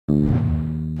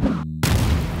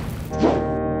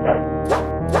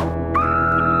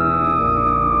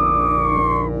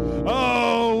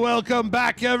Welcome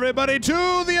back, everybody,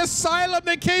 to the Asylum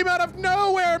that came out of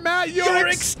nowhere, Matt. You're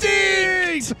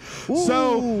extinct!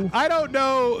 So, I don't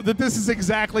know that this is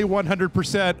exactly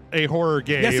 100% a horror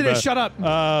game. Yes, it is. Shut up.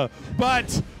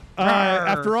 But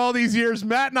after all these years,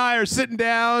 Matt and I are sitting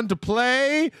down to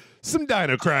play some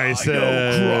Dino Crisis.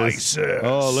 Dino Crisis.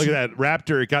 Oh, look at that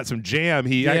raptor! It got some jam.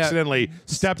 He accidentally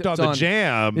stepped on the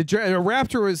jam. The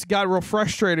raptor got real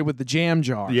frustrated with the jam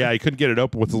jar. Yeah, he couldn't get it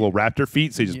open with the little raptor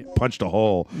feet, so he just punched a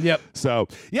hole. Yep. So,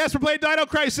 yes, we're playing Dino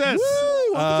Crisis.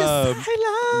 Woo!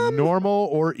 Asylum. Normal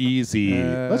or easy?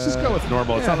 Let's just go with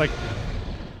normal. It's not like...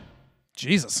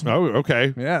 Jesus. Oh,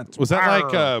 okay. Yeah. Was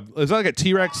that like a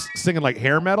T-Rex singing like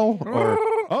hair metal? Or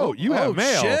oh, you have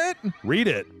mail. Shit. Read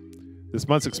it. This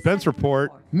month's expense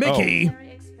report. Mickey.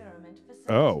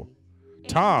 Oh.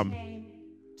 Tom.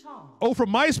 Oh,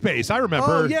 from MySpace. I remember.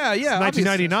 Oh, yeah, yeah.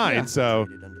 1999, yeah. so.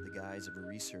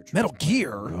 Metal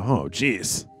Gear. Oh,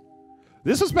 jeez.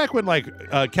 This was back when, like,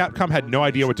 Capcom had no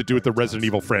idea what to do with the Resident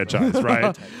Evil franchise,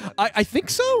 right? I think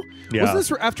so. Yeah. Wasn't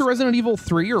this after Resident Evil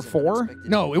 3 or 4?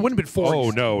 No, it wouldn't have been 4.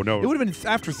 Oh, no. It would have been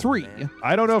after 3.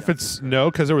 I don't know if it's...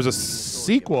 No, because there was a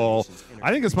sequel. I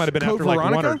think this might have been after, like,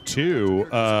 Veronica? 1 or 2.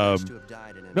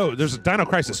 No, there's a Dino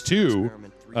Crisis 2.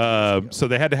 So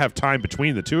they had to have time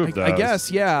between the two of those. I guess,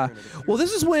 yeah. Well,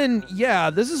 this is when,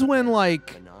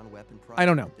 like... I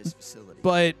don't know.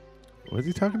 But... What is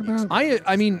he talking about?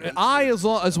 I mean, as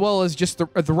well as just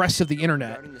the rest of the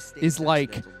internet is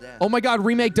like, oh my god,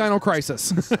 remake Dino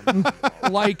Crisis.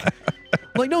 like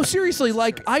no, seriously,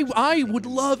 like I would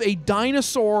love a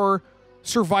dinosaur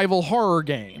survival horror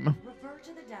game. Refer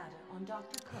to the data on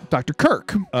Dr.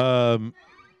 Kirk.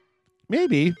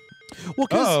 Maybe.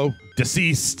 Well,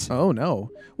 deceased. Oh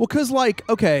no. Well, because like,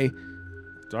 okay.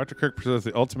 Dr. Kirk presents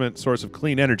the ultimate source of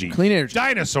clean energy. Clean energy.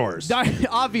 Dinosaurs.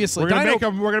 Obviously. We're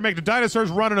gonna make the dinosaurs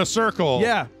run in a circle.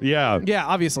 Yeah. Yeah. Yeah,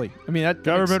 obviously. I mean, that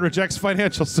government rejects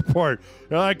financial support.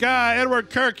 They're like,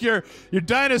 Edward Kirk, your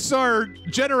dinosaur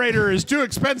generator is too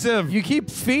expensive. You keep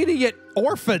feeding it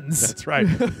orphans. That's right.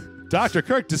 Dr.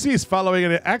 Kirk deceased following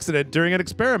an accident during an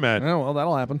experiment. Oh, well,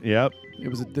 that'll happen. Yep. It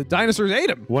was the dinosaurs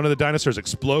ate him. One of the dinosaurs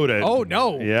exploded. Oh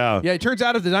no! Yeah, yeah. It turns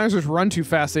out if the dinosaurs run too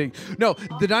fast, the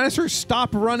dinosaurs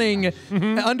stop running,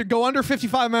 go under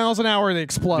 55 miles an hour, they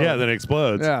explode. Yeah, then it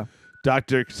explodes. Yeah.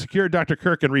 Secure Dr.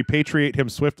 Kirk and repatriate him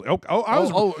swiftly.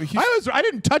 I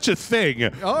didn't touch a thing.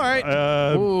 All right.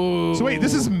 So wait,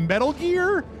 this is Metal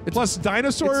Gear plus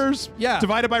dinosaurs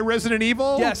divided by Resident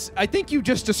Evil? Yes, I think you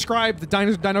just described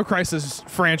the Dino Crisis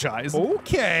franchise.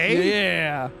 Okay.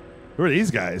 Yeah. Who are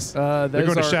these guys? They're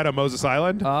going to Shadow Moses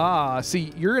Island?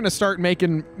 See, you're going to start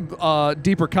making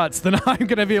deeper cuts than I'm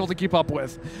going to be able to keep up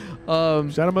with.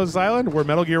 Shadow Moses Island, where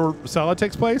Metal Gear Solid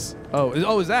takes place?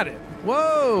 Oh, is that it?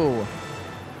 Whoa.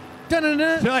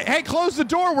 They're like, hey, close the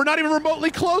door. We're not even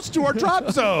remotely close to our drop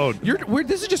zone.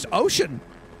 This is just ocean.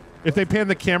 If they pan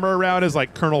the camera around as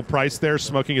like Colonel Price there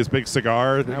smoking his big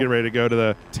cigar, getting ready to go to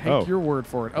the... Take your word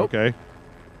for it. Oh. Okay.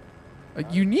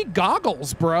 You need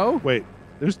goggles, bro. Wait.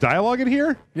 There's dialogue in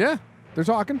here? Yeah, they're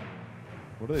talking.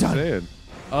 What are they saying?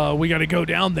 We gotta go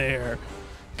down there.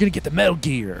 Gonna get the Metal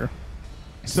Gear.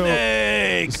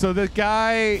 Snake! So the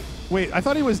guy... Wait, I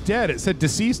thought he was dead. It said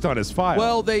deceased on his file.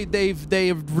 Well,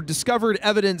 they've discovered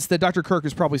evidence that Dr. Kirk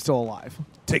is probably still alive.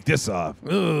 Take this off.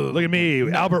 Ugh, look at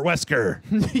me, Albert Wesker.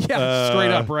 Yeah, straight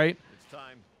up, right? It's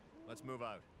time. Let's move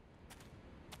out.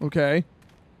 Okay.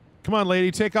 Come on,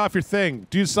 lady, take off your thing.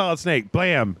 Do Solid Snake.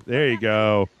 Blam. There you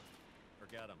go.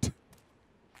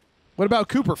 What about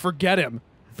Cooper? Forget him.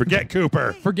 Forget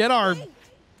Cooper. Forget our...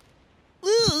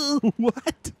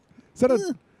 What? Is that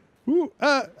a...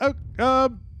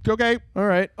 okay. All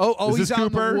right. Oh, he's out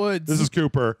Cooper? in the woods. This is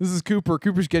Cooper. This is Cooper.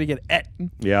 Cooper's gonna get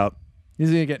Yeah.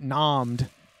 He's gonna get nommed.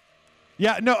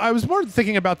 Yeah, no, I was more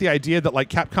thinking about the idea that like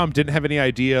Capcom didn't have any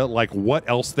idea like what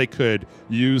else they could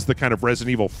use the kind of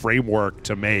Resident Evil framework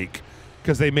to make,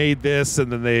 because they made this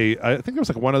and then I think there was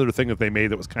like one other thing that they made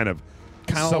that was kind of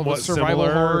somewhat a survival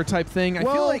similar horror type thing. I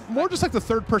feel like more just like the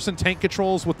third-person tank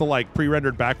controls with the like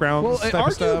pre-rendered backgrounds. Well, type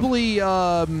of stuff.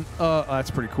 arguably,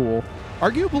 that's pretty cool.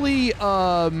 Arguably,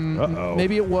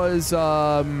 maybe it was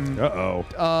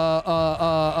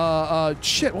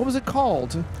shit. What was it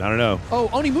called? I don't know. Oh,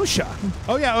 Onimusha.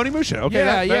 Oh yeah, Onimusha.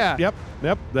 Okay. Yeah,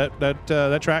 Yep.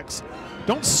 That tracks.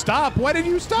 Don't stop. Why did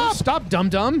you stop? Don't stop, dum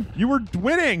dum. You were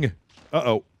winning.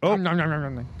 Oh.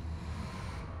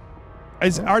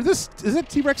 Is it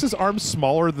T-Rex's arms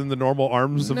smaller than the normal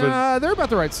arms of Nah, they're about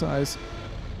the right size.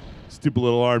 Stupid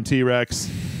little arm T-Rex.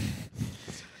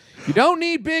 You don't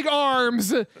need big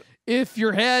arms if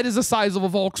your head is the size of a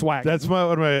Volkswagen. That's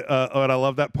one of my. And I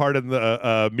love that part in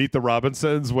the Meet the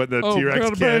Robinsons when the T-Rex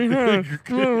God, can't.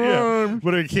 man.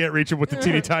 When it can't reach him with the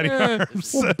teeny tiny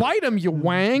arms. Well, bite him, you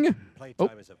wang.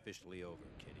 Playtime is officially over,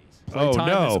 kiddies. Oh Time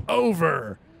no! is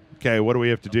over. Okay, what do we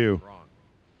have to do? Wrong.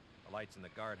 The lights in the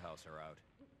guardhouse are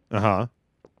out.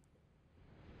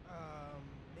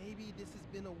 Maybe this has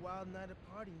been a wild night of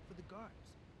partying for the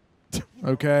guards.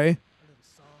 Okay. A little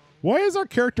song. Why is our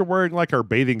character wearing like our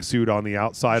bathing suit on the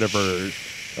outside of her?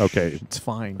 Okay, It's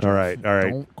fine. all right, all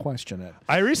right. Don't question it.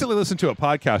 I recently listened to a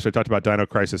podcast that talked about Dino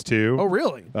Crisis 2. Oh,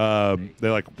 really? They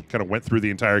like kind of went through the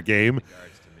entire game.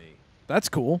 Guards to me. That's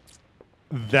cool.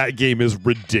 That game is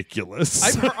ridiculous.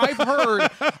 I've heard,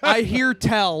 I hear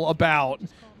tell about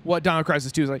what Dino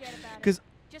Crisis 2 is like. Because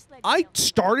I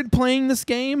started playing this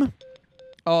game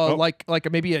like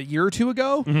maybe a year or two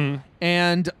ago.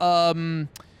 And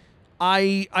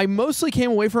I mostly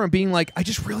came away from it being like, I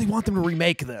just really want them to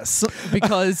remake this.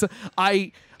 Because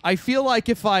I feel like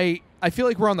I feel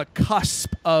like we're on the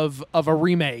cusp of a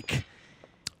remake.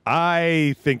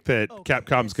 I think that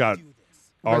Capcom's got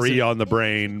RE on the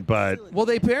brain, but Well,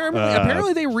 they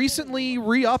apparently they recently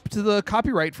re-upped the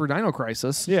copyright for Dino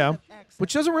Crisis. yeah.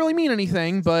 Which doesn't really mean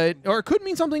anything, but or it could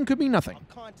mean something, could mean nothing.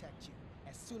 Contact you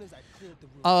as soon as I cleared the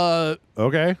room.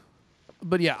 Okay.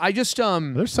 But yeah, I just Are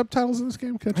there subtitles in this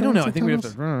game? Can I don't know. I think we have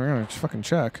subtitles? to we're gonna fucking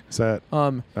check. Is that?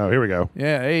 Oh, here we go.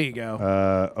 yeah, there you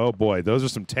go. Oh boy, those are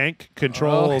some tank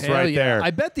controls hell right yeah. there.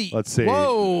 I bet the Let's see.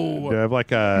 Whoa. Do I have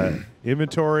like a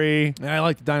inventory I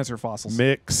like the dinosaur fossils.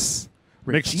 mix?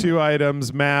 Mix Richie. 2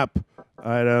 items, map,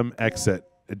 item, exit.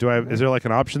 Do I? Is there like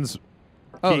an options?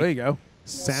 Oh, key? there you go.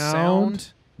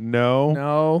 Sound?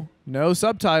 No. No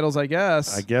subtitles, I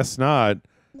guess. I guess not.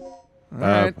 All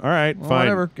right. All right. Well, Fine.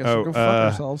 whatever. Guess we'll go fuck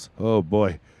ourselves. Oh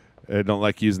boy, I don't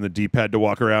like using the D-pad to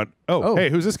walk around. Oh, hey,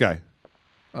 who's this guy?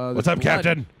 There's What's up, blood.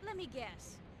 Captain? Let me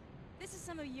guess. This is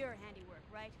some of your handiwork,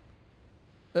 right?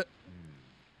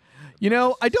 You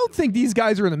know, I don't think these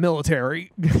guys are in the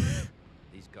military.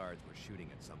 These guards were shooting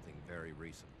at something very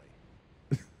recently.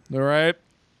 All right.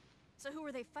 So who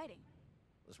were they fighting?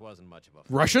 This wasn't much of a fight.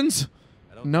 Russians?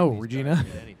 I don't No, think these Regina. guards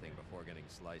did anything before getting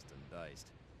sliced and diced.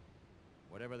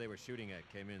 Whatever they were shooting at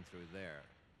came in through there.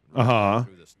 and right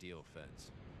through the steel fence.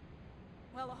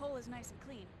 Well, the hole is nice and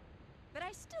clean. But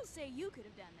I still say you could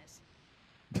have done this.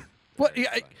 What?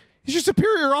 He's your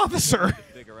superior officer.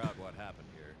 Figure out what happened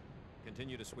here.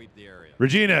 Continue to sweep the area.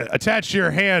 Regina, attach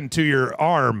your hand to your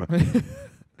arm.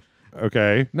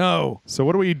 Okay. No. So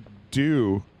what do we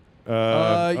do? You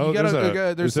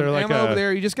gotta. There's some like ammo over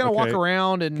there. You just gotta walk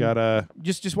around and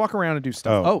just walk around and do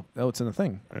stuff. Oh, it's in the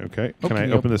thing. Okay. Oh, Can I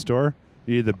open this door?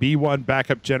 You need the B1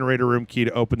 backup generator room key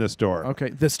to open this door. Okay,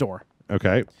 this door.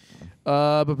 Okay.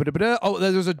 Oh,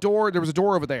 there's a door. There was a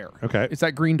door over there. Okay. It's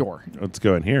that green door. Let's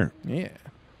go in here. Yeah.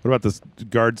 What about this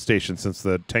guard station since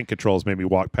the tank controls made me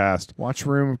walk past? Watch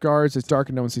room of guards. It's dark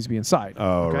and no one seems to be inside.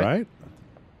 All right.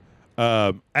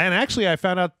 And actually, I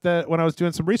found out that when I was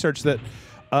doing some research that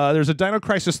there's a Dino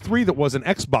Crisis 3 that was an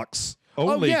Xbox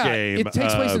only game. It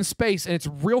takes place in space and it's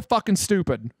real fucking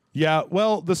stupid. Yeah.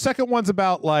 Well, the second one's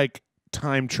about like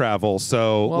time travel.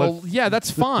 So well, yeah, that's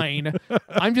fine.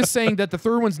 I'm just saying that the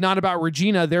third one's not about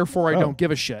Regina, therefore I don't give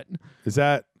a shit. Is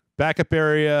that backup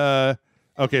area?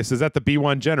 Okay, so is that the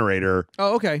B1 generator?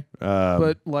 Oh, okay.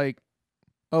 But like,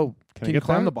 can you get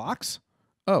climb that? the box?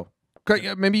 Oh, okay,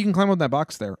 yeah, maybe you can climb on that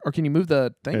box there, or can you move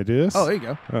the thing? Can I do this? Oh, there you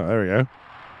go. Oh, there we go.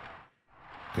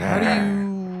 How do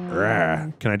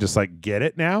you? Can I just like get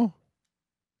it now?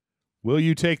 Will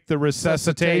you take the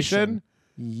resuscitation?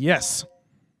 Yes.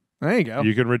 There you go.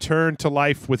 You can return to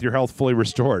life with your health fully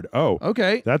restored. Oh,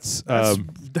 Okay. that's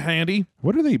handy.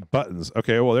 what are the buttons?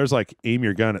 Okay, well, there's like aim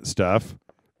your gun at stuff.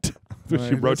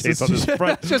 She rotates on this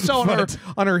front. Just on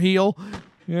her heel.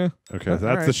 Yeah. Okay, that's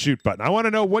right. the shoot button. I want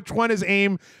to know which one is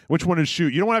aim, which one is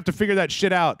shoot. You don't want to have to figure that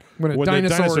shit out When a the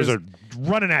dinosaur dinosaurs is are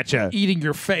running at you. Eating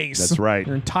your face. That's right.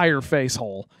 Your entire face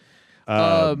hole.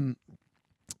 Yeah.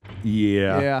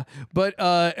 Yeah. But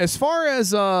as far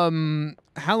as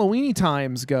Halloweeny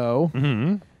times go,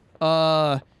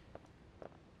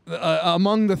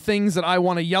 among the things that I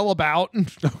want to yell about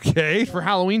Okay. for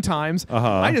Halloween times,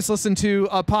 I just listened to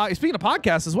speaking of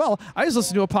podcasts as well, I just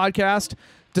listened to a podcast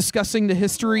discussing the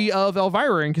history of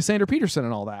Elvira and Cassandra Peterson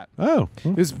and all that. Oh.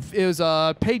 It was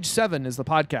page 7 is the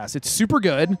podcast. It's super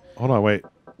good. Hold on, wait.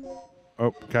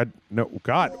 Oh, God. No,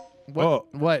 God. What? Oh,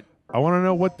 What? I want to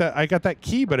know what that. I got that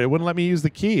key, but it wouldn't let me use the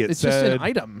key. It It's said just an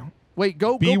item. Wait,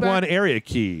 go B1 back. area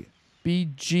key.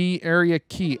 BG area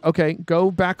key. Okay,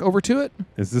 go back over to it.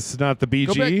 Is this not the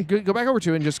BG? Go back over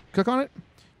to it and just click on it.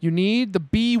 You need the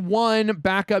B1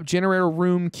 backup generator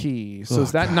room key. So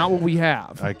is that not what we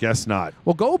have? I guess not.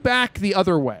 Well, go back the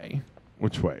other way.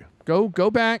 Which way? Go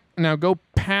back. Now go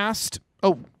past.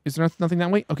 Oh, is there nothing that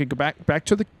way? Okay, go back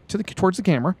to the towards the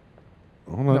camera.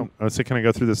 Hold on. No. I would say, can I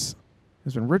go through this?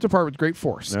 It's been ripped apart with great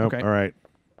force. Nope. Okay. All right.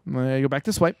 Go back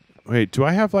this way. Wait, do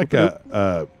I have like I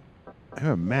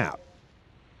have a map.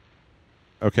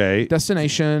 Okay.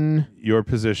 Destination. Your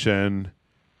position.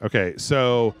 Okay,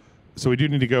 so we do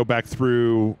need to go back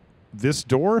through this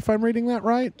door if I'm reading that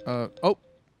right. Oh.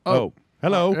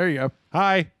 Hello. There you go.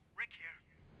 Hi. Rick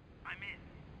here. I'm in.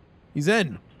 He's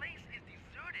in. The place is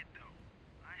deserted,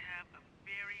 though. I have a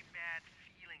very bad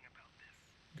feeling about this.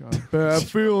 Got a bad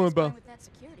feeling What's going about. with that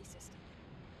security system?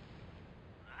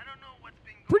 I don't know what's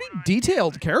been going Pretty on.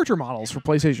 detailed character models for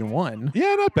PlayStation 1.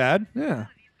 Yeah, not bad. Yeah.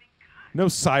 No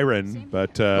siren,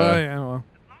 but Oh, yeah. Well.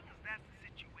 As long as that's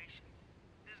the situation,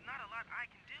 there's not a lot I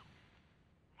can do.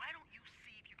 Why don't you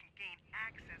see if you can gain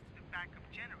access to the backup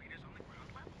generators on the ground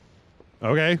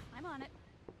level? okay. I'm on it.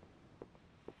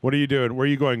 What are you doing? Where are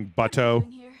you going, Bato?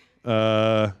 Doing here.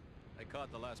 I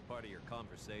caught the last part of your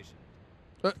conversation.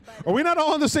 Are we not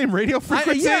all on the same radio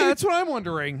frequency? Yeah, that's what I'm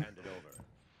wondering. Hand it over.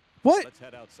 What? Let's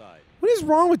head outside. What is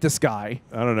wrong with this guy?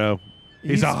 I don't know.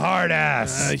 He's a hard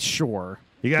ass. Sure.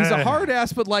 You He's gotta- a hard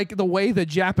ass, but like the way the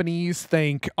Japanese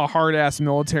think a hard ass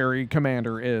military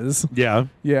commander is. Yeah.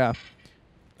 Yeah.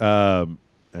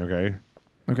 Okay.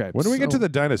 Okay. When do we get to so, the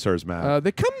dinosaurs, Matt?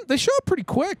 They show up pretty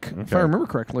quick, if I Okay. remember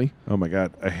correctly. Oh my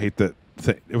god, I hate that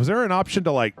thing. Was there an option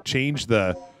to like change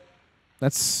the?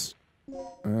 That's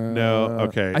No.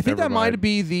 Okay. I think never that might mind.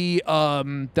 be the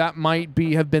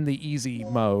have been the easy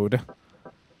mode.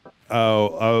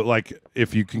 Oh, like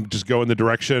if you can just go in the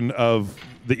direction of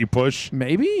that you push.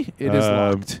 Maybe it is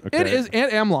locked. It okay. is.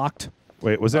 It am locked.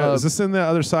 Wait, was that? Is this in the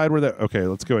other side where the? Okay,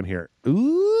 let's go in here.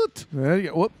 Oot. There you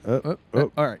go. Whoop.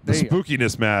 All right. The There you go.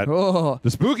 spookiness, Matt. Oh. The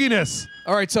spookiness.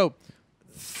 All right. So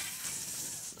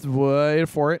wait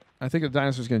for it. I think the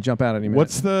dinosaur's going to jump out any minute.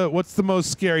 What's the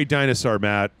most scary dinosaur,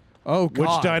 Matt? Oh Which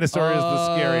God. dinosaur is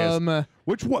the scariest?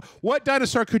 Which what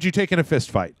dinosaur could you take in a fist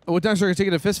fight? What dinosaur can take it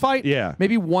in a fist fight? Yeah.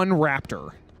 Maybe one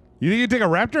raptor. You think you take a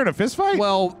raptor in a fist fight?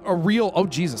 Well, a real. Oh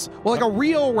Jesus. Well, like a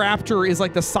real raptor is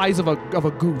like the size of a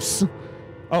goose.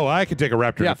 Oh, I could take a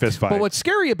raptor in a fist fight. But what's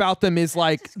scary about them is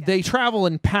like they travel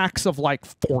in packs of like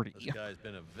 40, Guy's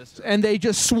been a visitor. and they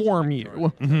just swarm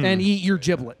you and eat your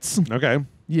giblets. Okay.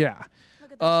 Yeah.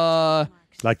 Look at those check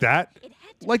marks. Like that? It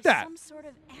had to like be that. some sort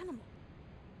of animal.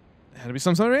 Had to be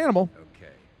some sort of animal.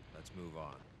 Okay, let's move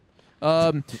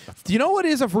on. Do you know what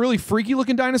is a really freaky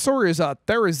looking dinosaur? Is a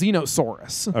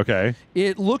Therizinosaurus. Okay.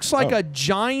 It looks like a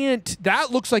giant.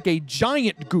 That looks like a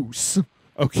giant goose.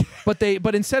 Okay.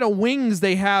 But instead of wings,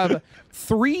 they have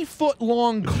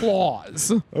 3-foot-long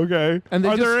claws. Okay. And they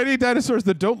Are there just- any dinosaurs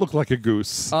that don't look like a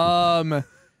goose?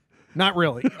 Not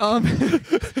really. I don't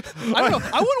know.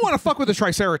 I wouldn't want to fuck with a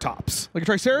Triceratops. Like a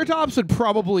Triceratops would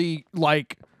probably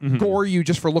like gore you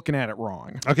just for looking at it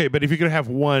wrong. Okay, but if you could have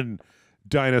one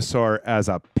dinosaur as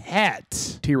a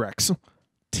pet, T-Rex.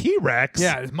 T-Rex.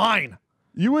 Yeah, it's mine.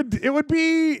 It would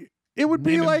be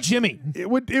Name him like Jimmy. It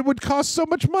would cost so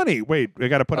much money. Wait, I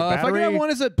got to put a If I battery. could have one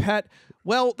as a pet,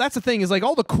 well, that's the thing is like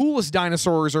all the coolest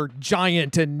dinosaurs are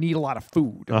giant and need a lot of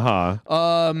food.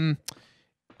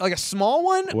 Like a small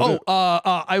one? What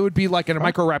I would be like a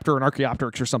Microraptor, an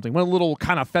Archaeopteryx or something. One of the little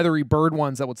kind of feathery bird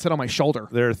ones that would sit on my shoulder.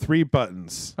 There are 3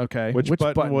 buttons. Okay. Which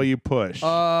button will you push?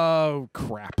 Oh,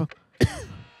 crap.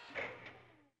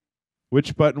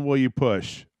 Which button will you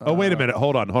push? Oh, wait a minute.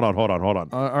 Hold on. All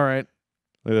right.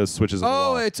 Look at those switches. on the Oh,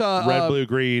 wall. it's red, blue,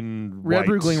 green, red, white.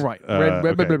 blue, green, white. Red,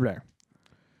 okay. blue, blue.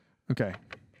 Okay.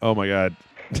 Oh my god.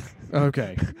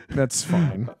 Okay. That's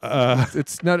fine.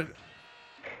 It's not.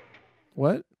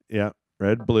 What? Yeah.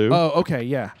 Red, blue, Oh, okay.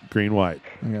 Yeah. green, white.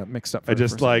 I got mixed up. I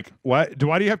just like why do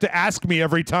you have to ask me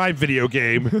every time? Video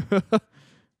game.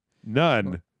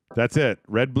 None. That's it.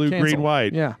 Red, blue, green,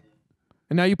 white. Yeah.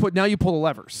 And now you pull the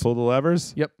levers. Pull the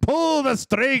levers. Yep. Pull the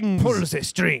strings. Pull the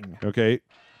string. Okay.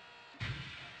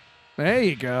 There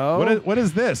you go. What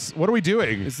is this? What are we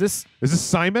doing? Is this? Is this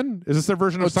Simon? Is this their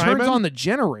version Oh, of it Simon? turns on the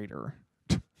generator.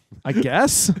 I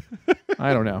guess.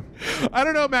 I don't know. I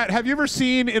don't know, Matt. Have you ever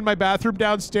seen in my bathroom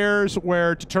downstairs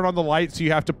where to turn on the lights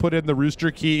you have to put in the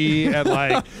rooster key and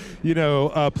like,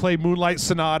 play Moonlight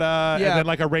Sonata and then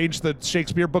like arrange the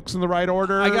Shakespeare books in the right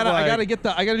order? I gotta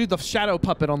do the shadow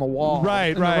puppet on the wall.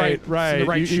 Right. in the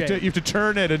right You shape. have to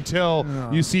turn it until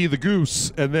you see the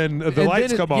goose, and then the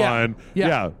lights come on.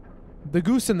 Yeah. The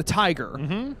Goose and the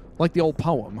Tiger, like the old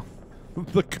poem.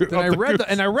 The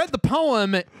And I read the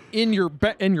poem in your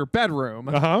bedroom.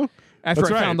 Uh-huh. After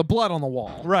That's I right. found the blood on the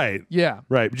wall. Right. Yeah.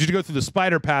 Right. But you had to go through the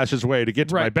spider passageway to get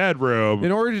to my Right. bedroom.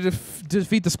 In order to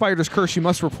defeat the spider's curse, you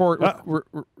must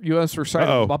you must recite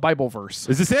a Bible verse.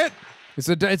 Is this it? It's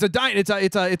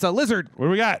a lizard. What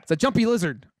do we got? It's a jumpy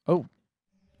lizard. Oh,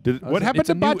 What happened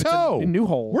to Bateau? A new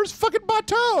hole. Where's fucking I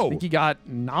Bateau? think he got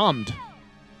nommed.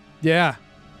 Yeah.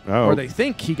 Oh. Or they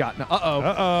think he got.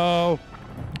 Uh-oh.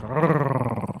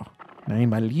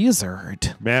 I'm a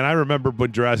lizard. Man, I remember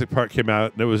when Jurassic Park came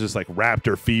out and it was just like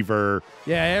raptor fever.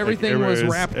 Yeah, everything Like, was it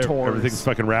raptors. Everything's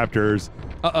fucking raptors.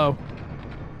 Uh-oh.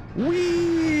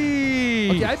 Whee!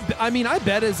 Okay, I mean, I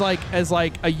bet as like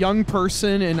a young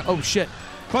person and oh shit.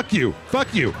 Fuck you.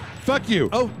 Fuck you. Fuck you.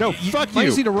 Oh, no, you fuck might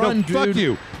you. need to run, no, fuck dude.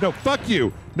 you. No, fuck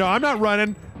you. No, I'm not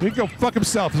running. He can go fuck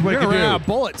himself is what You're he gonna can run do. out of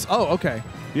bullets. Oh, okay.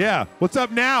 Yeah. What's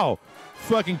up now?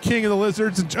 Fucking king of the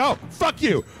lizards and oh, fuck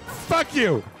you. Fuck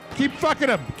you. Keep fucking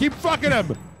him. Keep fucking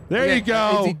him. There Okay, you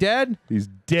go. Is he dead? He's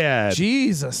dead.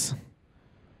 Jesus.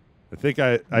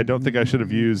 I don't think I should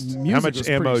have used. How Music much was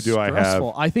ammo pretty do I have?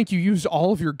 stressful. I think you used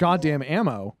all of your goddamn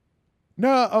ammo.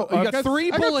 No. Oh, You I've got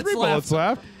three I bullets three left. bullets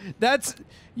left. That's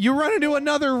you run into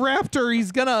another raptor,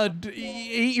 he's gonna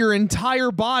eat your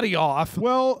entire body off.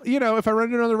 Well, if I run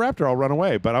into another raptor, I'll run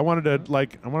away. But I wanted to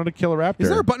kill a raptor. Is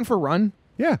there a button for run?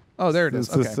 Yeah. Oh, there it is.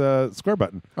 It's this square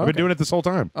button. I've been doing it this whole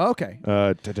time. Okay.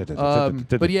 But it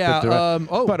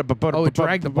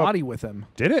dragged the body with him.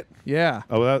 Did it? Yeah.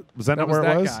 Oh, was that not was where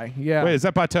that it was? guy. Yeah. Wait, is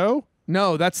that Bateau?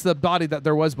 No, that's the body that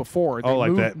there was before. They Oh,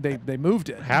 like moved, that. They moved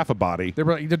it. Half a body. They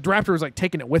were like, the raptor was like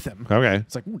taking it with him. Okay.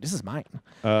 It's like, ooh, this is mine.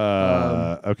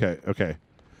 Okay.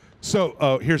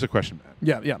 So, here's a question,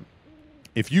 Matt. Yeah.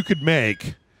 If you could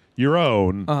make your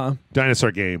own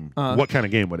dinosaur game, what kind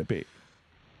of game would it be?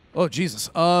 Oh Jesus.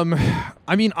 I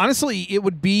mean, honestly, it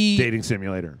would be Dating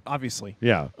simulator. obviously.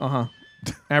 Yeah.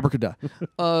 Abracadabra.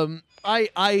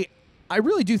 I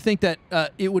really do think that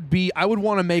it would be. I would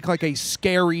want to make like a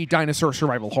scary dinosaur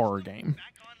survival horror game,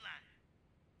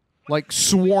 like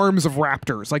swarms of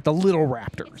raptors, like the little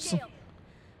raptors. Gale.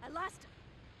 I lost him.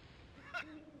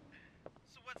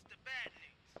 So what's the bad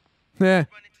news? Yeah.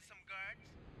 Run into some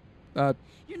guards?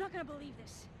 You're not gonna believe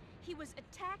this. He was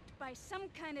attacked by some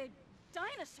kind of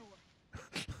dinosaur.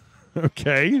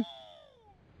 Okay.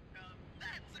 That's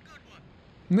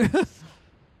a good one.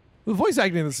 The voice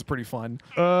acting in this is pretty fun.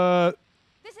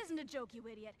 This isn't a joke, you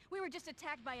idiot. We were just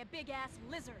attacked by a big-ass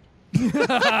lizard.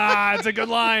 It's a good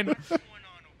line. What's going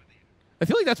on over there? I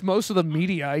feel like that's most of the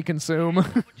media I consume. Go to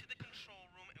the control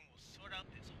room and we'll sort out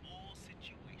this whole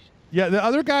situation. Yeah, the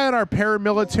other guy in our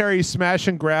paramilitary smash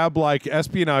and grab like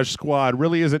espionage squad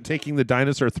really isn't taking the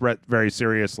dinosaur threat very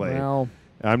seriously. Well,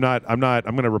 I'm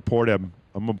going to report him.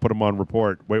 I'm going to put him on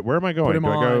report. Wait, where am I going? put him Do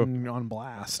I go on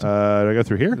blast. do I go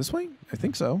through here? This way? I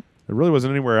think so. It really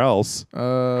wasn't anywhere else.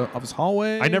 Of his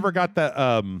hallway. I never got that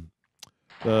the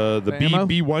ammo?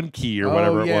 B1 key or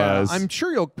whatever it was. I'm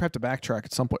sure you'll have to backtrack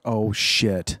at some point. Oh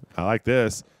shit. I like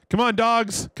this. Come on,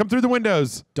 dogs. Come through the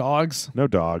windows. Dogs. No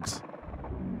dogs.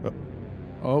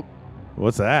 Oh.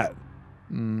 What's that?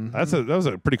 That was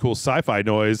a pretty cool sci-fi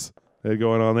noise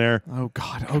going on there. Oh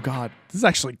god. Oh god. This is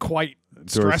actually quite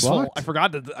Doors stressful. locked? I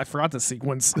forgot the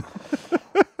sequence.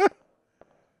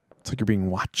 It's like you're being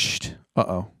watched.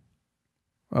 Uh-oh.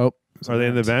 Oh. Are they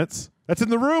in the vents? That's in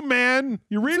the room, man.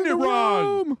 You're reading it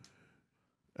wrong.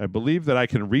 I believe that I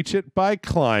can reach it by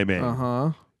climbing.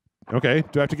 Uh-huh. Okay.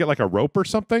 Do I have to get like a rope or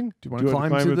something? Do you want to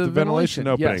climb to the ventilation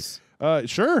opening? Yes.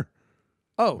 Sure.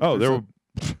 Oh, there were.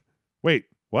 Wait,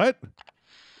 what?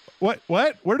 What?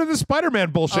 Where did the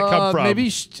Spider-Man bullshit come from? Maybe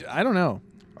I don't know.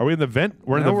 Are we in the vent?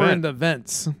 We're in No, the we're vent. in the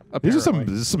vents. These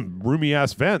Apparently. are some roomy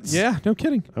ass vents. Yeah, no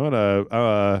kidding. I want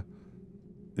to.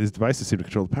 These devices seem to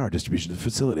control the power distribution of the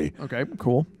facility. Okay,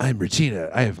 cool. I'm Regina.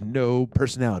 I have no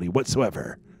personality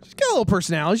whatsoever. She's got a little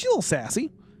personality. She's a little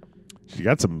sassy. She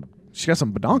got some She got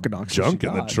some badonkadonks. junk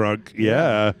in the trunk.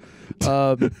 Yeah.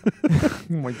 Oh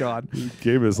my god.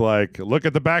 Game is like, look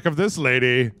at the back of this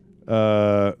lady.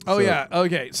 Yeah.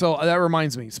 Okay. So that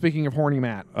reminds me. Speaking of horny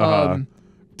Matt,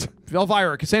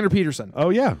 Elvira, Cassandra Peterson. Oh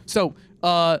yeah. So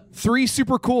 3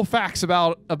 super cool facts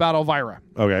about Elvira.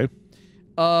 Okay.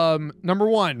 Number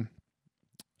 1,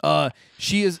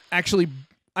 she is actually,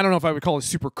 I don't know if I would call it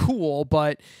super cool,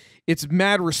 but it's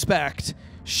mad respect.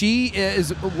 She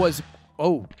was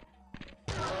God.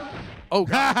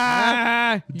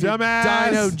 You Dumbass.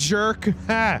 dino jerk.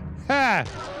 Ha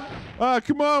ha.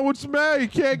 Come on, what's the matter? You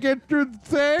can't get through the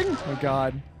thing? Oh my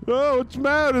god. Oh, what's the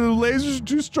matter? The lasers are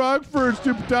too strong for a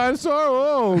stupid dinosaur?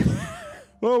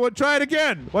 Oh. Try it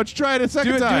again. Why don't you try it a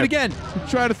second time? Do it again.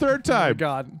 Try it a third Oh my time.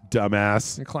 god.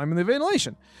 Dumbass. You're climbing the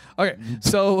ventilation. Okay,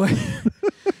 so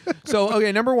So,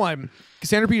 okay, number 1,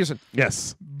 Cassandra Peterson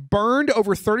Yes. burned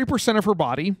over 30% of her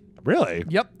body. Really?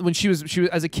 Yep, when she was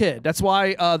as a kid. That's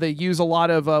why they use a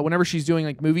lot of whenever she's doing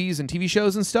like movies and TV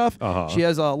shows and stuff. She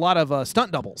has a lot of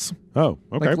stunt doubles, Oh,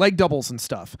 okay. like leg doubles and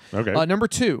stuff. Okay. Number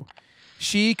 2,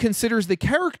 she considers the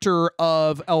character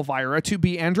of Elvira to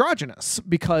be androgynous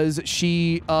because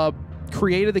she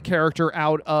created the character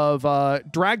out of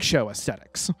drag show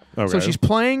aesthetics. Okay. So she's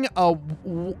playing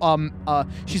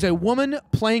she's a woman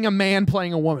playing a man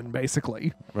playing a woman,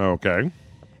 basically. Okay.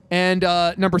 And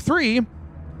number 3,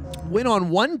 went on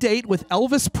one date with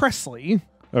Elvis Presley.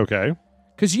 Okay.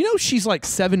 Because you know she's like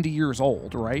 70 years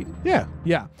old, right? Yeah.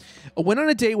 Yeah. Went on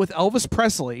a date with Elvis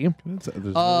Presley.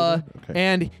 Okay.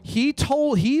 And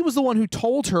he was the one who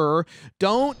told her,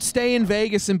 don't stay in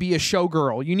Vegas and be a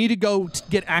showgirl. You need to go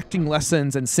get acting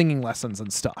lessons and singing lessons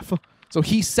and stuff. So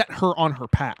he set her on her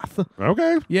path.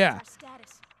 Okay. Yeah. Our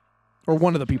status. Or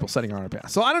one of the people setting her on her path.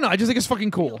 So I don't know. I just think it's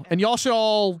fucking cool. And y'all should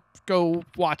all go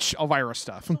watch Elvira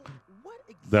stuff.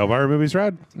 The Elvira movie's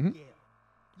rad.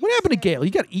 What happened to Gale?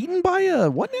 You got eaten by a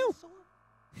what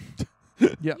now?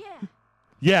 Yeah. Yeah.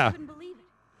 Yeah. Couldn't believe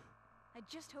it. I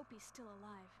just hope he's still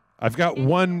alive. I've got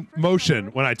one motion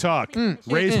when I talk.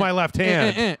 Raise my left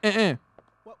hand.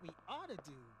 What we ought to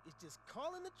do is just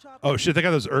call in the chopper. Oh shit! They got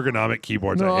those ergonomic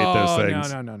keyboards. I hate those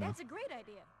things. No. That's a great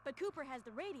idea. But Cooper has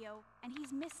the radio, and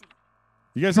he's missing.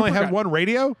 You guys only Cooper had got- one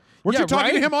radio? Weren't Yeah, you talking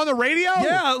right? to him on the radio?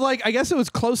 Yeah, like I guess it was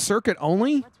closed circuit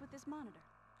only. What's with this monitor?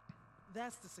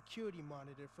 That's the security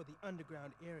monitor for the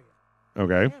underground area.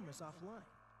 Okay. Camera's offline.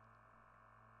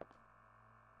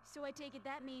 So I take it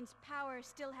that means power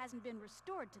still hasn't been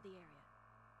restored to the area.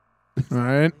 All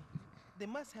right. They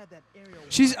must have that area.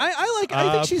 She's I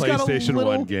think she's got a PlayStation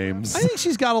little 1 games. I think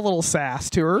she's got a little sass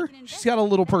to her. She's got a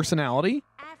little personality.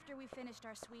 After we finished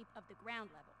our sweep of the ground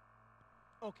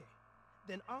level. Okay.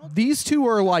 Then I'll These two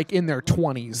are like in their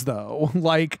 20s though.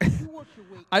 Like you work your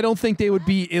way. I don't think they would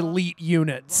be elite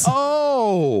units.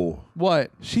 Oh,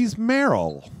 What? she's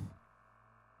Meryl.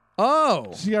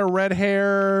 Oh. She got red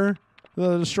hair,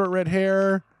 the short red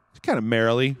hair. She's kind of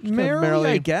Merrily. She's kinda Mary,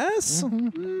 I guess.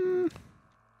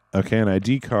 Okay, an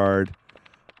ID card.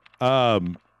 Yeah.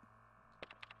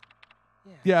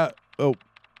 Oh, Now,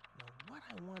 what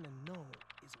I want to know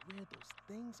is where those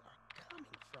things are coming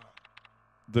from.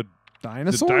 the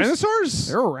Dinosaurs? dinosaurs.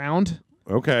 They're around.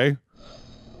 Okay.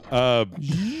 Sorry,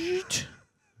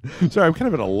 I'm kind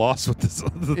of at a loss with this.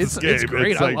 It's game.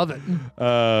 great. It's I like, love it.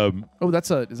 Oh,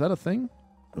 Is that a thing?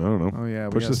 I don't know. Oh yeah.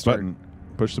 we Push gotta this start- button.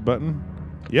 Push the button.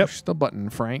 Yep. Push the button,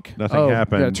 Frank. Nothing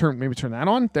happened. Yeah, maybe turn that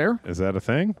on there. Is that a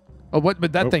thing? Oh, what?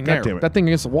 But that Oh, thing God there. damn it. That thing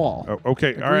against the wall. Oh,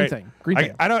 okay. The All green right. thing. Green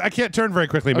thing. I can't turn very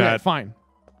quickly, Okay, Matt. fine.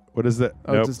 What is that?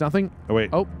 Oh, Nope. there's nothing. Oh wait.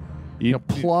 Oh, You,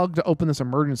 plug to open this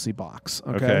emergency box.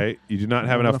 Okay. okay. You do not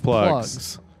have enough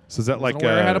plugs. So is that like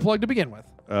Where I had a plug to begin with.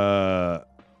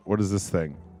 what is this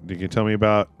thing? You can tell me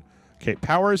about. Okay,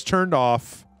 power is turned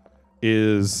off.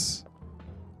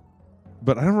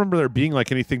 But I don't remember there being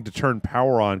like anything to turn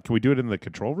power on. Can we do it in the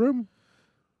control room?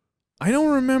 I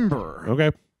don't remember. Okay,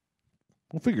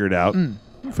 we'll figure it out. Mm.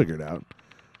 We'll figure it out.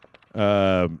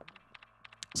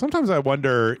 Sometimes I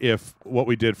wonder if what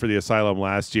we did for the Asylum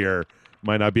last year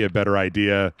might not be a better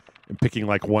idea in picking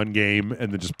like one game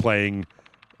and then just playing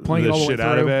it the all the way shit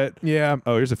out of through. it. Yeah.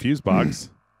 Oh, here's a fuse box.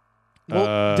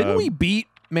 Well, didn't we beat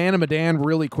Man of Medan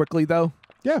really quickly though?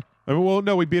 Yeah. I mean, well,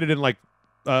 no, we beat it in like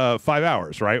 5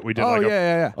 hours, right? We did like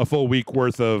yeah. a full week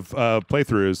worth of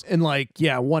playthroughs. In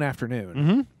one afternoon.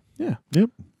 Mm-hmm. Yeah. Yep.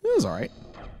 It was all right.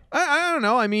 I don't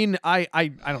know. I mean, I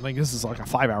don't think this is like a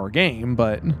 5-hour game,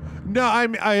 but No,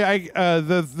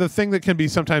 the thing that can be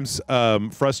sometimes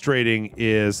frustrating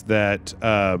is that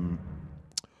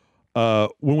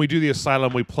when we do the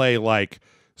Asylum, we play like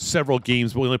several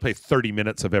games, but we only play 30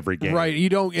 minutes of every game. right. You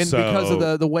don't, and So- because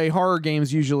of the way horror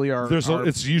games usually are.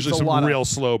 It's usually there's a some lot of- real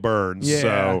slow burns.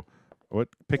 Yeah. So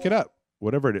pick it up,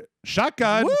 whatever it is.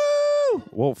 Shotgun. Woo!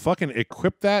 Well, fucking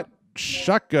equip that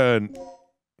shotgun.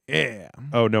 Yeah.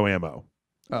 Oh, no ammo.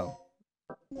 Oh.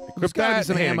 Equip There's gotta be that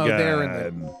some ammo there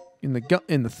handgun.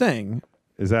 in the thing.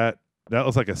 Is that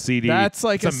looks like a CD? That's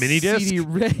like it's a mini disc.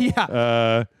 CD,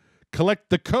 yeah. Collect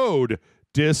the code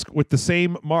disc with the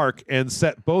same mark and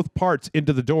set both parts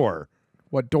into the door.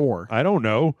 What door? I don't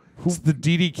know. It's the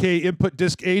DDK input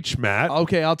disc H, Matt.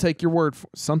 Okay, I'll take your word for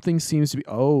something seems to be.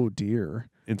 Oh dear.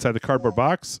 Inside the cardboard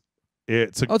box,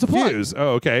 it's a Oh, it's a plug. fuse.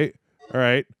 Oh, okay. All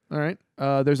right. All right.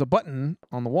 There's a button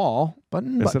on the wall.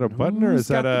 Is that a button or Who's is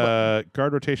that got the button? a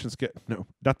guard rotation skit? No,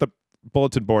 not the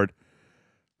bulletin board.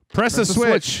 Press the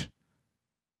switch.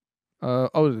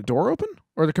 The door open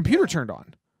or the computer turned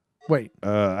on? Wait.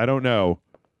 I don't know.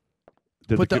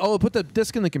 Put the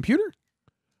disc in the computer.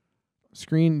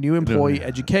 Screen new employee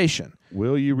education.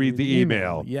 Will you read the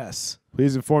email? Yes.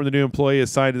 Please inform the new employee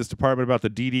assigned to this department about the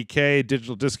DDK.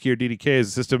 Digital Disk Key or DDK is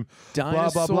a system.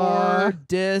 Dinosaur blah, blah, blah.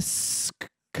 disc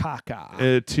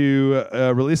caca. To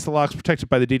release the locks protected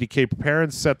by the DDK, prepare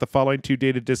and set the following 2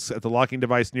 data disks at the locking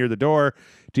device near the door.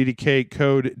 DDK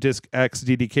code disk X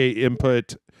DDK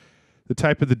input. The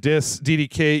type of the disk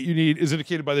DDK you need is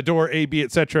indicated by the door A, B,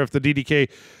 etc. If the DDK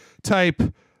type,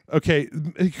 okay,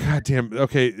 goddamn,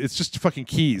 okay, it's just fucking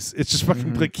keys. It's just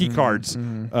fucking like key cards.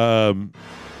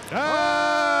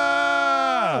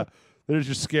 There's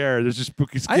your scare. There's just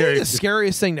spooky scary. I think the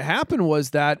scariest thing to happen was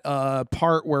that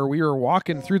part where we were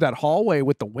walking through that hallway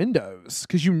with the windows,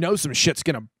 because you know some shit's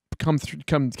gonna come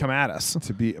at us.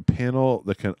 To be a panel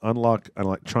that can unlock an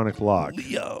electronic lock.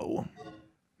 Leo.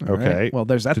 Okay. Right. Well,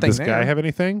 there's that Did thing. This guy have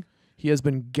anything? He has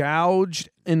been gouged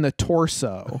in the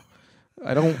torso.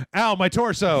 I don't. Ow, my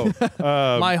torso.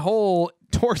 My whole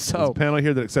torso. There's a panel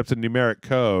here that accepts a numeric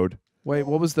code. Wait,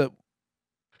 what was the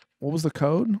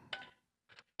code?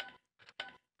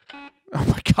 Oh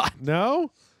my god.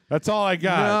 No? That's all I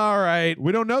got. All right.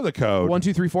 We don't know the code. 1,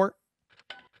 2, 3, 4.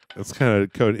 That's kind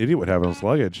of code idiot would have on his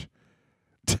luggage.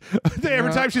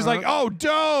 Every time she's like, "Oh,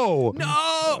 dough."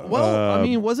 No. Well, I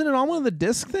mean, wasn't it on one of the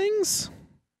disc things?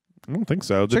 I don't think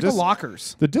so. Check the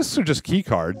lockers. The discs are just key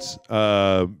cards.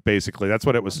 Basically, that's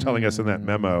what it was telling us in that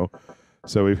memo.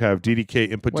 So we have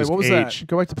DDK input. Wait, what was H. that?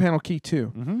 Go back to panel key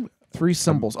 2. 3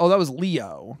 symbols. Oh, that was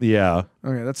Leo. Yeah.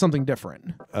 Okay, that's something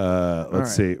different.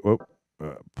 Let's see. Whoop.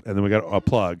 And then we got a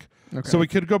plug. Okay. So we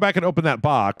could go back and open that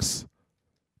box.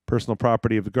 Personal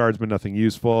property of the guardsman, nothing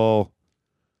useful.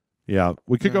 Yeah,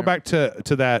 we could go back to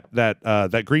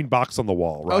that green box on the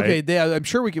wall, right? Okay, yeah, I'm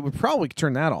sure we probably could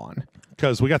turn that on.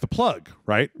 Because we got the plug,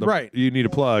 right? Right. You need a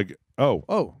plug. Oh.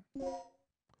 Oh.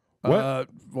 What?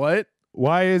 What?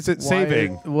 Why is it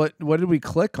saving? What did we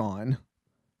click on?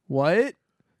 What?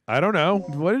 I don't know.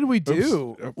 What did we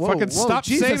do? Fucking stop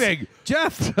Jesus. saving.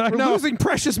 Jeff, we're losing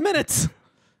precious minutes.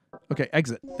 Okay,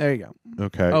 exit. There you go.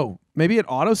 Okay. Oh, maybe it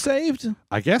auto-saved?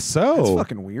 I guess so. That's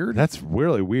fucking weird. That's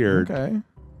really weird. Okay.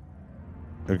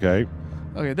 Okay.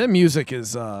 Okay, that music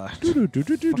is fucking me up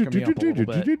a little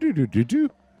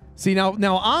bit. See,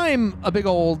 now I'm a big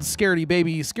old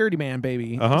scaredy man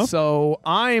baby. So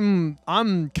I'm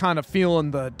kind of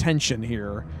feeling the tension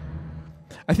here.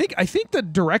 I think the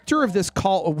director of this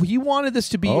call, he wanted this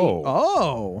to be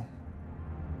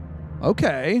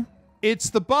okay. It's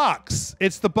the box.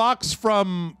 It's the box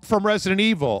from Resident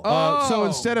Evil. So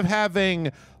instead of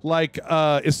having like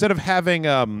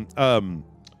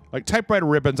typewriter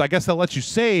ribbons, I guess they'll let you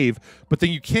save, but then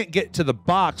you can't get to the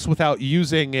box without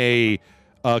using a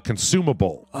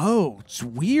consumable. Oh, it's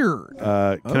weird.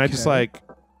 Can I just like?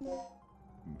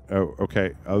 Oh,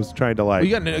 okay. I was trying to like.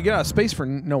 Well, you got a space for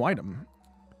no item.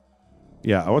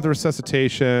 Yeah, I want the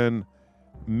resuscitation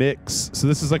mix. So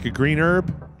this is like a green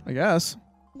herb. I guess.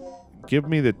 Give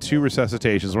me the 2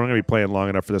 resuscitations. We're not going to be playing long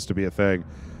enough for this to be a thing.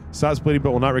 Stops bleeding,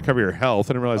 but will not recover your health. I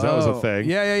didn't realize that was a thing.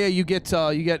 Yeah. You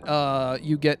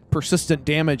get persistent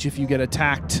damage if you get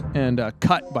attacked and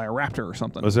cut by a raptor or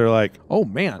something. Was there like? Oh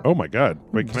man. Oh my god.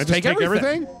 Wait, can I just take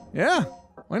everything? Yeah.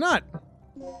 Why not?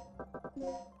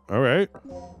 All right.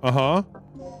 And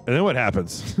then what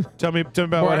happens? tell me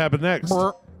about what happened next.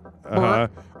 Are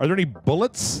there any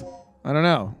bullets? I don't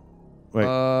know. Wait.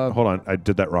 Hold on. I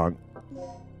did that wrong.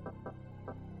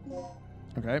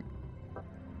 Okay.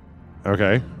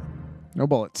 Okay. No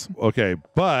bullets. Okay,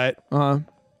 but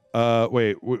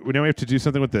wait. Now we have to do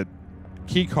something with the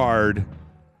key card.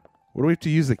 What do we have to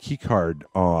use the key card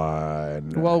on?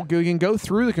 Well, you can go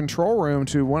through the control room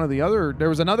to one of the other. There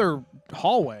was another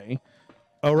hallway.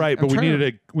 Oh right, but we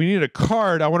needed a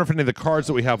card. I wonder if any of the cards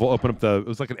that we have will open up the. It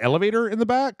was like an elevator in the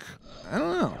back. I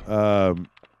don't know.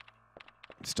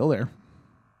 Still there.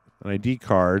 An ID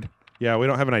card. Yeah, we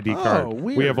don't have an ID card.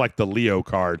 Weird. We have like the Leo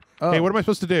card. Oh. Hey, what am I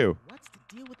supposed to do? What's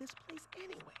the deal with this place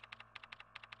anyway?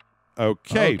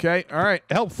 Okay. Okay. All right.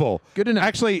 Helpful. Good enough.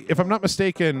 Actually, if I'm not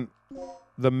mistaken,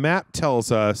 the map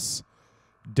tells us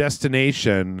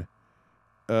destination.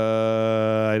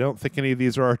 I don't think any of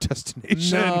these are our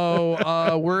destination.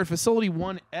 No, we're at facility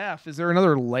 1F. Is there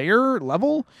another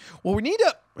level? Well, we need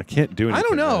to. I can't do anything. I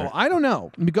don't know. there. I don't know.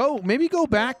 Maybe go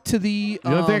back to the. The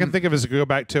only thing I can think of is to go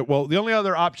back to. Well, the only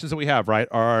other options that we have, right,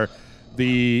 are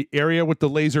the area with the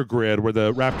laser grid where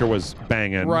the raptor was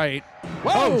banging. Right.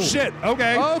 Oh Whoa. shit!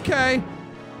 Okay. Okay.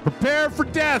 Prepare for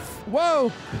death.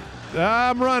 Whoa.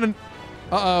 I'm running.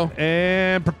 Uh oh.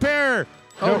 And prepare.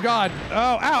 Oh No. God. Oh,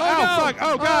 ow, ow, no. fuck.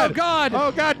 Oh, God. Oh God.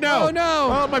 Oh, God, no. Oh no.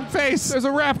 Oh, my face. There's a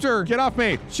raptor. Get off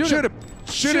me. Shoot him.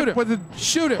 Shoot him with the.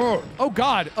 Shoot him. Oh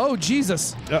God. Oh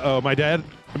Jesus. Uh-oh, am I dead?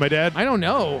 Am I dead? I don't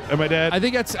know. Am I dead? I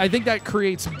think that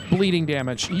creates bleeding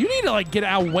damage. You need to like get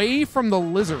away from the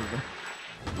lizard.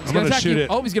 He's I'm gonna attack shoot you. it.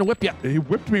 Oh, he's gonna whip you. He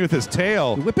whipped me with his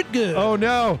tail. Whip it good. Oh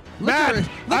no, Matt!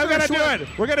 I'm gonna do whip. it.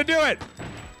 We're gonna do it.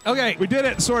 Okay. We did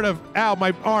it, sort of. Ow,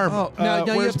 my arm. Oh no,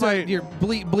 no, you where's have my to. You're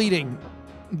bleeding.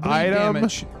 Bleed item?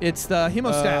 damage. It's the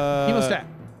hemostat. Hemostat.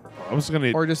 I was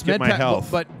gonna Or just get med my pack, health.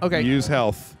 but okay. Use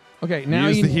health. Okay, now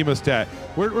Use you the hemostat.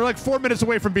 We're like 4 minutes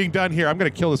away from being done here. I'm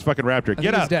gonna kill this fucking raptor. think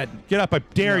Get he's up. dead. Get up. I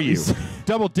dare No, you. he's-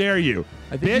 Double dare you.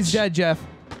 I think Bitch. he's dead, Jeff.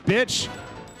 Bitch.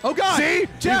 Oh God! See?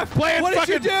 Jeff, He's playing what did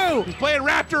you fucking- do? He's playing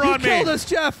raptor You on me. killed us,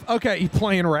 Jeff. Okay, he's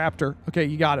playing raptor. Okay,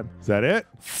 you got him. Is that it?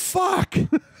 Fuck.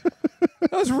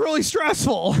 That was really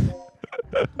stressful.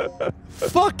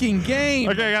 Fucking game.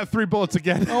 Okay, I got 3 bullets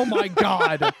again. Oh my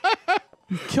God.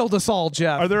 You killed us all,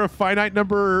 Jeff. Are there a finite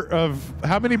number of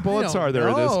how many bullets are there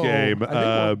in this game? I think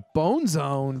we're bone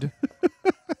zoned.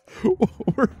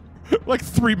 We're like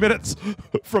 3 minutes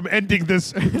from ending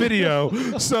this video,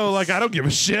 so like I don't give a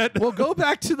shit. We'll go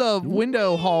back to the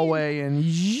window hallway and.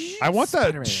 I want that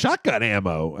Spider-Man. shotgun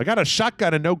ammo. I got a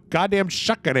shotgun and no goddamn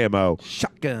shotgun ammo.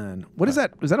 Shotgun. What is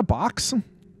that? Is that a box?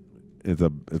 It's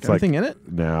Got like anything in it?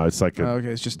 no, it's like a Oh, okay,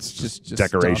 it's just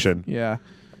decoration. stuff. Yeah.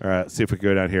 All right, let's see if we can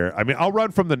go down here. I mean, I'll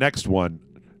run from the next one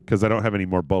because I don't have any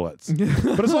more bullets.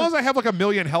 But as long as I have like 1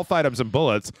 million health items and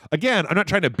bullets, again, I'm not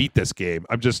trying to beat this game.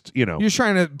 I'm just, You're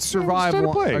trying to survive. trying to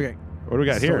one- play. Okay. What do we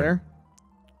got Still here? there?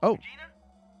 Oh. Regina,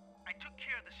 I took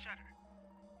care of the shutter.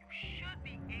 You should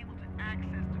be able to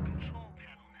access the control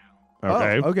panel now.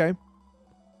 Okay. Oh, okay.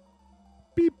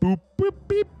 Beep boop boop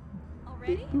beep.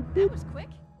 Already? That was quick.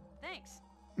 Thanks.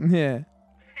 Yeah.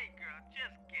 Hey girl,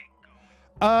 just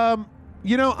get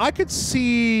going. I could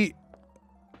see.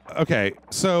 Okay,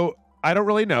 so I don't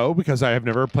really know because I have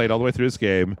never played all the way through this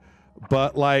game,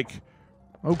 but like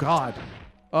Oh God.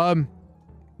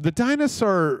 the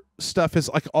dinosaur stuff is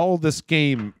like all this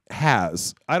game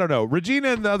has. I don't know. Regina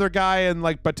and the other guy and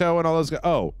like Bateau and all those guys.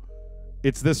 Oh,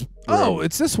 it's this. Oh, room.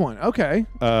 it's this one. Okay.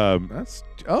 That's.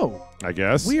 I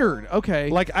guess. Weird. Okay.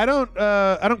 Like I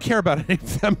don't care about any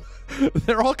of them.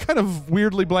 They're all kind of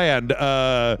weirdly bland.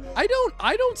 I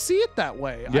don't see it that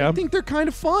way. Yeah. I think they're kind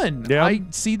of fun. Yeah. I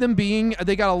see them being.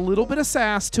 They got a little bit of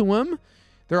sass to them.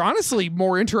 They're honestly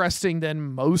more interesting than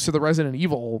most of the Resident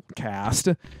Evil cast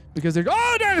because they're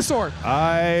dinosaur.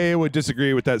 I would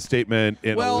disagree with that statement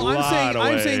in a lot of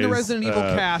I'm saying the ways. Resident Evil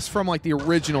cast from like the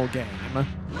original game.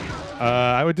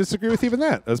 I would disagree with even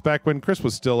that. That was back when Chris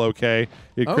was still okay.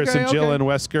 You had Chris Okay, and Jill okay. and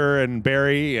Wesker and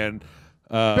Barry and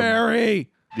Barry.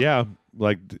 yeah,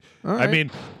 like All I right.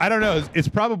 mean, I don't know. It's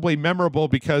probably memorable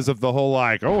because of the whole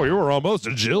like, oh, you were almost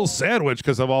a Jill sandwich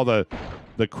because of all the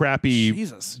crappy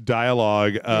Jesus.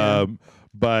 dialogue. Yeah.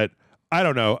 But I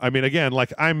don't know. I mean, again,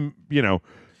 like I'm,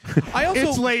 I also.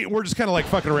 it's late. We're just kind of like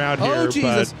fucking around here. Oh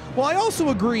Jesus! But, Well, I also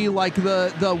agree. Like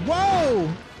the whoa.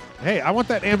 hey, I want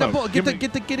that ammo. Get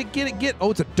it.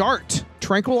 Oh, it's a dart.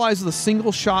 Tranquilize with a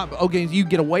single shot. Okay, you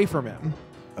get away from him.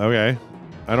 Okay.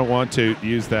 I don't want to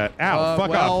use that. Ow, fuck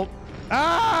well, off.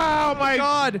 Oh my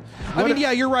God. I What mean, a-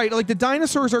 yeah, you're right. Like the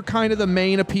dinosaurs are kind of the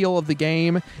main appeal of the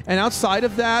game, and outside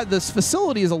of that, this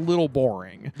facility is a little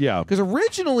boring. Yeah. Because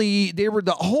originally they were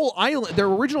the whole island. Their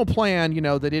original plan,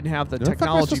 they didn't have the I thought we were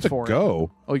technology supposed to for it.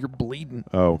 go. Oh, you're bleeding.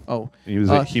 Oh. Oh. He was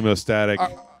a hemostatic.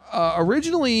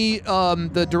 Originally,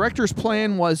 the director's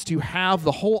plan was to have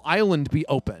the whole island be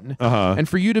open, Uh-huh. and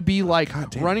for you to be like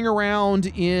running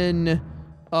around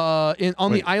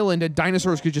on the island, and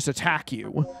dinosaurs could just attack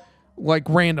you, like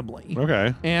randomly.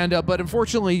 Okay. And but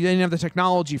unfortunately, they didn't have the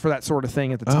technology for that sort of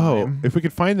thing at the Oh, time. if we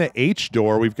could find the H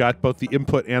door, we've got both the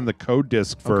input and the code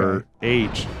disk for Okay.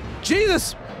 H.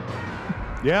 Jesus,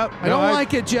 Yep. I don't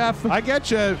like it, Jeff. I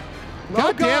get you. Oh,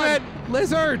 God damn God. it.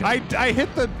 Lizard. I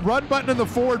hit the run button and the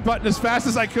forward button as fast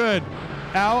as I could.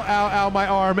 Ow, ow, ow, my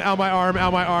arm, ow, my arm,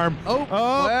 ow, my arm. Oh,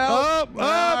 oh, well,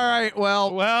 all right.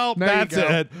 Well, there that's you go.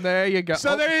 it. There you go.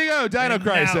 So there you go, Dino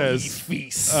Crisis.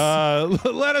 Feast.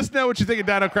 Let us know what you think of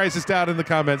Dino Crisis down in the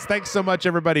comments. Thanks so much,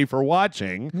 everybody, for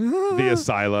watching The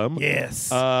Asylum. Yes.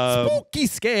 Spooky,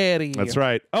 scary. That's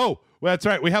right. Oh, well, that's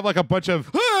right. We have like a bunch of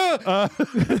we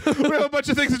have a bunch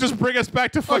of things that just bring us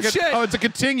back to fucking. shit. Oh, it's a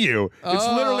continue. It's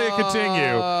literally a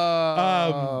continue.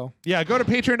 Yeah, go to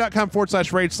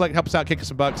patreon.com/rage select, help us out, kick us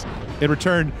some bucks. In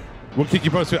return, we'll kick you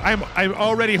posted. I'm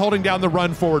already holding down the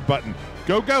run forward button.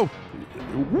 Go.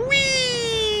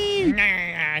 Whee!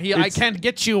 I can't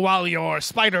get you while you're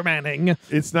Spider-Manning.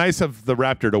 It's nice of the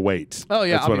raptor to wait. Oh,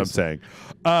 yeah, That's what I'm saying.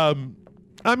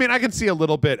 I mean, I can see a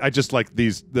little bit. I just like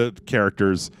the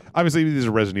characters. Obviously, these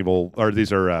are Resident Evil, or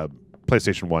these are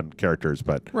PlayStation 1 characters,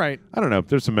 but Right. I don't know.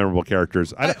 There's some memorable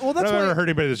characters. Well, that's I've never why- heard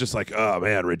anybody that's just like, oh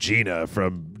man, Regina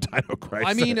from Dino Crisis.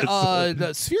 I mean,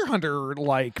 the Sphere Hunter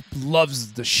like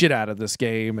loves the shit out of this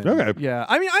game. And, Okay. Yeah.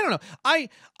 I mean, I don't know.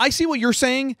 I see what you're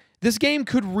saying. This game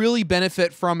could really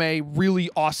benefit from a really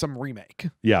awesome remake.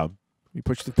 yeah. You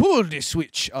pull the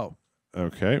switch. Oh,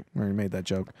 Okay. I already made that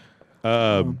joke.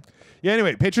 Yeah,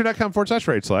 anyway,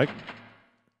 patreon.com/Rage Select.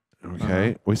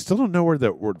 Okay. We still don't know where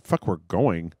we're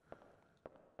going.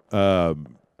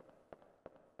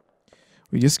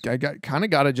 We just kind of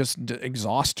got to just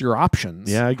exhaust your options.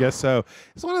 Yeah, I guess so.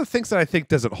 It's one of the things that I think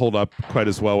doesn't hold up quite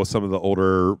as well with some of the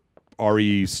older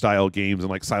RE style games and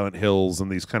like Silent Hills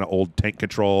and these kind of old tank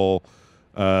control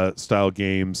style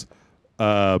games.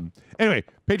 Anyway,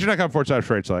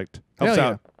 patreon.com/Rage Select. Helps Hell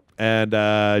out. And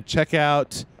check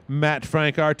out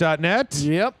mattfrankart.net.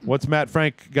 Yep. What's Matt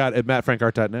Frank got at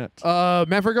mattfrankart.net?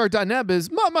 Mattfrankart.net is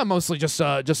mostly just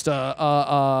what's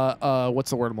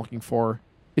the word I'm looking for?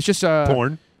 It's just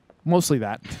Porn. mostly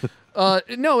that.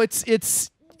 No, it's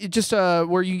just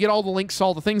where you get all the links to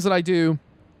all the things that I do.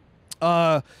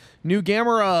 New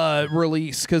Gamera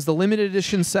release because the limited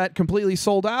edition set completely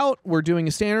sold out. We're doing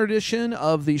a standard edition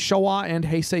of the Showa and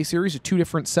Heisei series of 2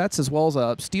 different sets, as well as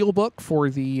a steelbook for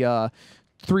the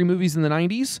 3 movies in the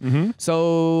 90s.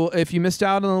 So if you missed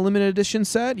out on the limited edition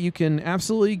set, you can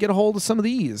absolutely get a hold of some of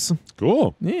these.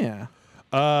 Cool. Yeah.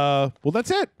 Well,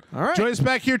 that's it. All right. Join us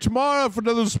back here tomorrow for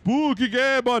another spooky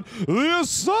game on the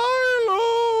Asylum.